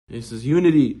This is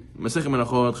unity. Masechet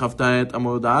Menachot Chavtet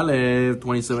Amud Aleph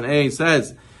 27a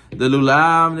says the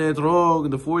lulav, the etrog,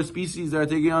 the four species that are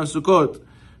taking on Sukkot.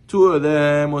 Two of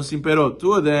them osim perot.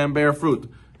 Two of them bear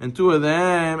fruit, and two of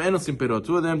them enosim perot.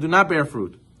 Two of them do not bear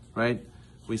fruit. Right?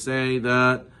 We say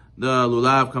that the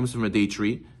lulav comes from a date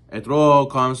tree.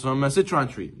 Etrog comes from a citron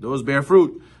tree. Those bear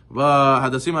fruit.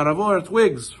 Hadasim haravot are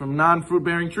twigs from non-fruit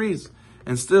bearing trees.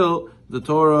 And still, the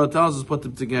Torah tells us put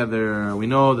them together. We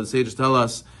know the sages tell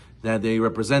us that they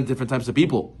represent different types of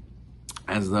people.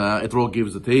 As the etrog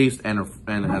gives a taste and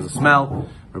has a smell,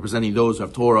 representing those who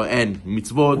have Torah and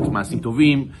mitzvot, masim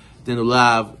tovim. Then the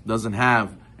lulav doesn't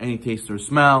have any taste or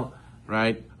smell,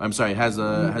 right? I'm sorry, has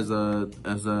a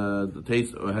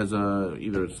taste, or has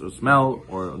either a smell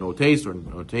or no taste, or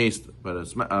no taste but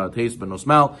a taste but no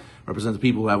smell. Represents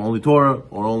people who have only Torah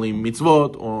or only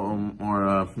mitzvot, or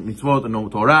mitzvot and no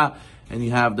Torah. And you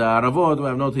have the aravot who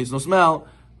have no taste, no smell,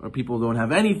 or people who don't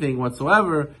have anything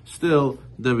whatsoever. Still,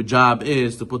 the job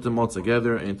is to put them all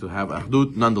together and to have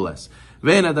achdut nonetheless.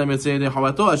 And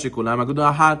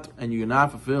you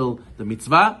cannot fulfill the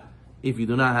mitzvah if you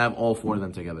do not have all four of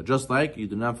them together. Just like you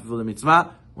do not fulfill the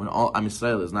mitzvah when all Am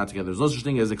Yisrael is not together. There's no such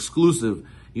thing as exclusive.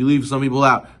 You leave some people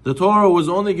out. The Torah was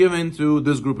only given to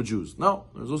this group of Jews. No,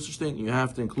 there's no such thing. You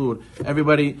have to include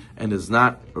everybody, and it's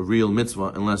not a real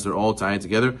mitzvah unless they're all tied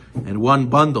together in one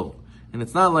bundle. And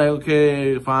it's not like,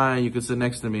 okay, fine, you can sit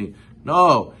next to me.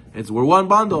 No, we're one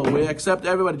bundle. We accept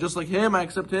everybody. Just like him, I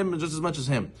accept him just as much as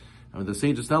him. I mean, the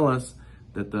sages tell us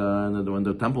that when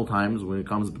the temple times, when it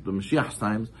comes to the Mashiach's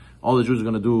times, all the Jews are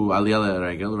going to do Aliyah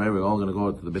Regel, right? We're all going to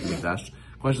go to the Beit Mikdash.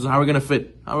 The question is, how are we going to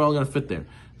fit? How are we all going to fit there?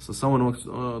 So someone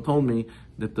told me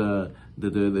that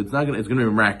it's going to be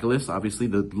miraculous. Obviously,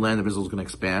 the land of Israel is going to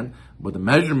expand, but the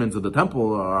measurements of the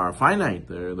temple are finite.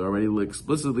 They're already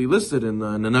explicitly listed in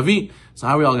the Navi. So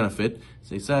how are we all going to fit?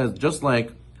 So he says, just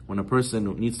like when a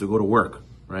person needs to go to work,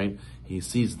 right? He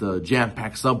sees the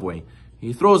jam-packed subway.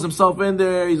 He throws himself in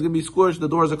there. He's going to be squished. The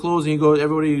doors are closing.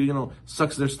 Everybody,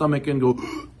 sucks their stomach and go,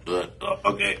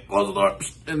 okay, close the door.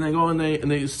 And they go and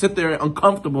they sit there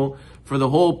uncomfortable for the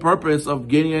whole purpose of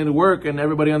getting into work. And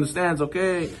everybody understands,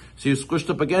 okay, so you're squished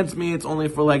up against me. It's only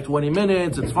for like 20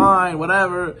 minutes. It's fine,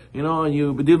 whatever, and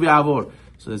you bedil v'avor.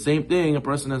 So the same thing a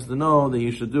person has to know that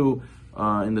you should do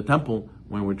in the temple.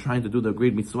 When we're trying to do the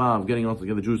great mitzvah of getting all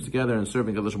together Jews together and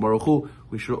serving Kadosh Baruch Hu,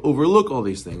 we should overlook all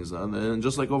these things. And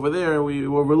just like over there, we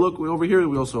over here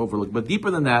we also overlook. But deeper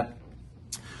than that,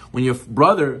 when your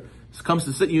brother comes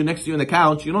to sit next to you on the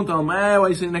couch, you don't tell him, why are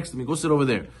you sitting next to me? Go sit over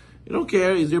there. You don't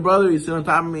care. He's your brother. He's sitting on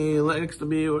top of me, next to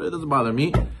me. It doesn't bother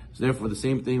me. So therefore, the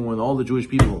same thing when all the Jewish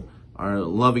people are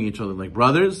loving each other like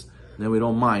brothers, then we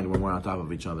don't mind when we're on top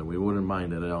of each other. We wouldn't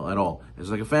mind it at all. It's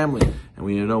like a family.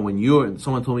 And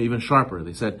someone told me even sharper.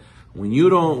 They said, when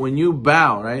you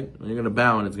bow, right? When you're going to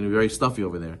bow and it's going to be very stuffy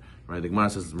over there, right? The Gemara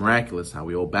says it's miraculous how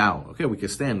we all bow. Okay, we can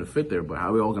stand and fit there, but how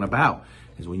are we all going to bow?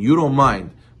 Is when you don't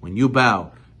mind, when you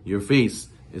bow, your face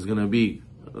is going to be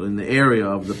in the area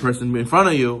of the person in front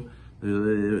of you,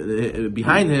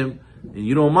 behind him, and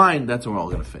you don't mind, that's where we're all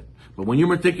going to fit. But when you're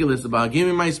meticulous about, give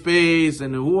me my space,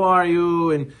 and who are you,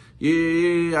 and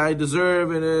yeah, I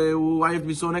deserve it, why you have to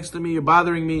be so next to me, you're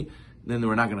bothering me, then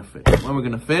we're not going to fit. When we're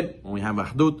going to fit, when we have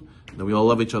achdut, then we all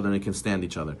love each other and we can stand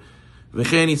each other.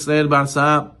 V'chein Yisrael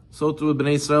b'arsa, so too with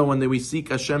Bnei Yisrael, when we seek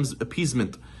Hashem's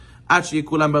appeasement.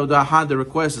 The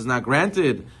request is not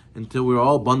granted until we're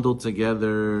all bundled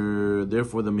together.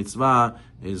 Therefore, the mitzvah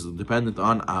is dependent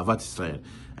on Ahavat Yisrael.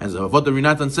 As Ahavat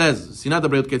Rinatan says, Sinat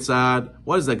Abrayot Ketzad,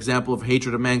 what is the example of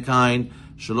hatred of mankind?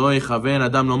 Shaloi chaven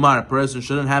adam lomar, a person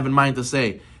shouldn't have in mind to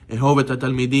say, Ehovet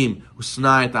hatalmidim,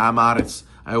 usnai et ha'aretz,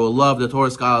 I will love the Torah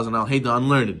scholars and I'll hate the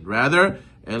unlearned. Rather,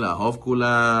 elahov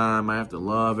kulam, I have to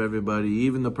love everybody,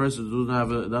 even the person who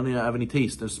doesn't have any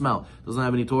taste or smell, doesn't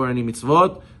have any Torah, any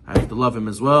mitzvot, I have to love him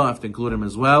as well, I have to include him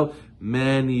as well.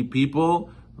 Many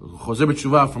people, Choser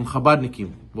b'tshuva from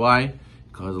Chabadnikim. Why?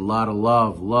 Because a lot of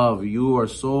love. You are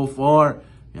so far,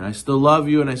 and I still love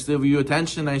you, and I still give you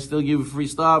attention, I still give you free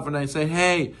stuff, and I say,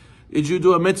 hey, did you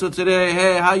do a mitzvah today?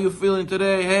 Hey, how you feeling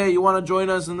today? Hey, you want to join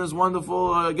us in this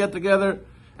wonderful get-together?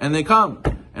 And they come.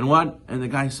 And what? And the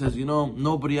guy says,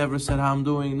 nobody ever said how I'm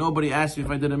doing. Nobody asked me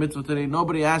if I did a mitzvah today.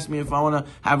 Nobody asked me if I want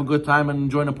to have a good time and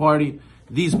join a party.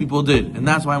 These people did. And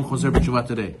that's why I'm Choser b'tshuva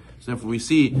today. So therefore we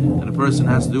see that a person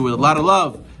has to do with a lot of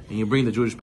love, and you bring the Jewish